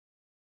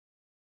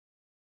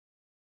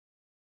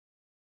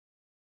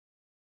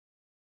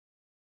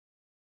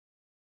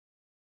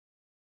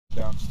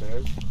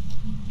Downstairs?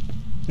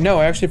 No,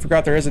 I actually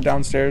forgot there is a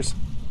downstairs.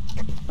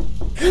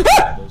 There's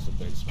a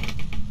basement.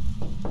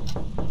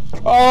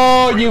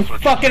 Oh, you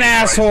fucking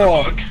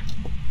asshole!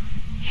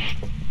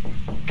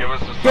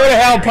 Go to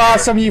hell,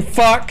 possum, you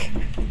fuck!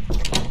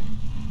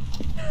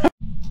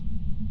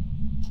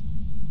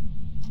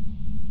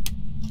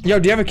 Yo,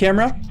 do you have a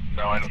camera?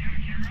 No, I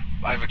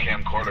have a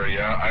camcorder,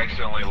 yeah. I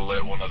accidentally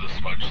lit one of the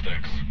smudge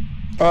sticks.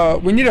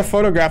 We need a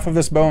photograph of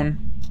this bone.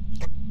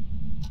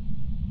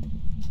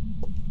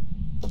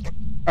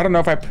 I don't know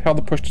if I held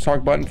the push to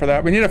talk button for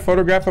that. We need a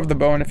photograph of the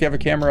bone if you have a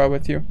camera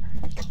with you.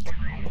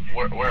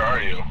 Where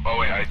are you? Oh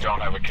wait, I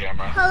don't have a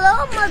camera.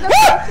 Hello,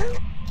 motherfucker.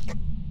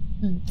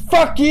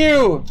 Fuck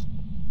you!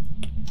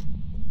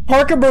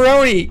 Parker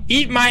Baroni,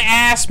 eat my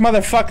ass,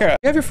 motherfucker!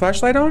 You have your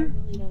flashlight on?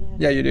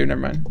 Yeah, you do,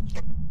 never mind.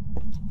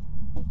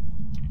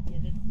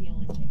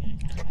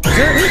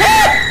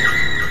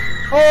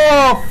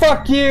 Oh,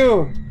 fuck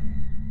you!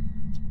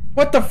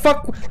 What the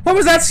fuck? What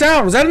was that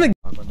sound? Was that in the—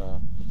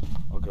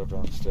 I'll go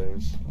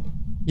downstairs.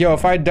 Yo,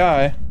 if I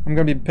die, I'm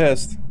gonna be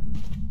pissed.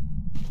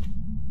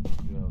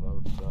 Yeah, that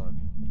would suck.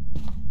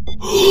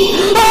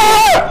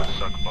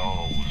 Suck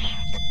balls.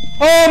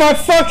 Oh my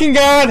fucking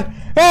god!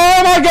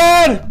 Oh my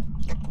god!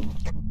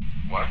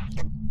 What?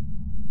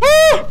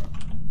 Ah!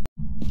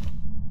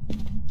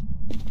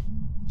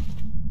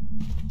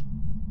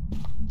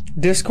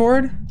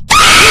 Discord?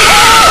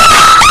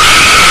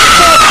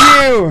 Fuck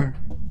you!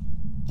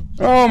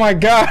 Oh my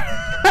god!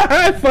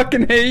 I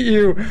fucking hate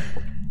you!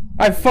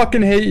 I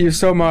fucking hate you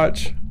so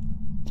much.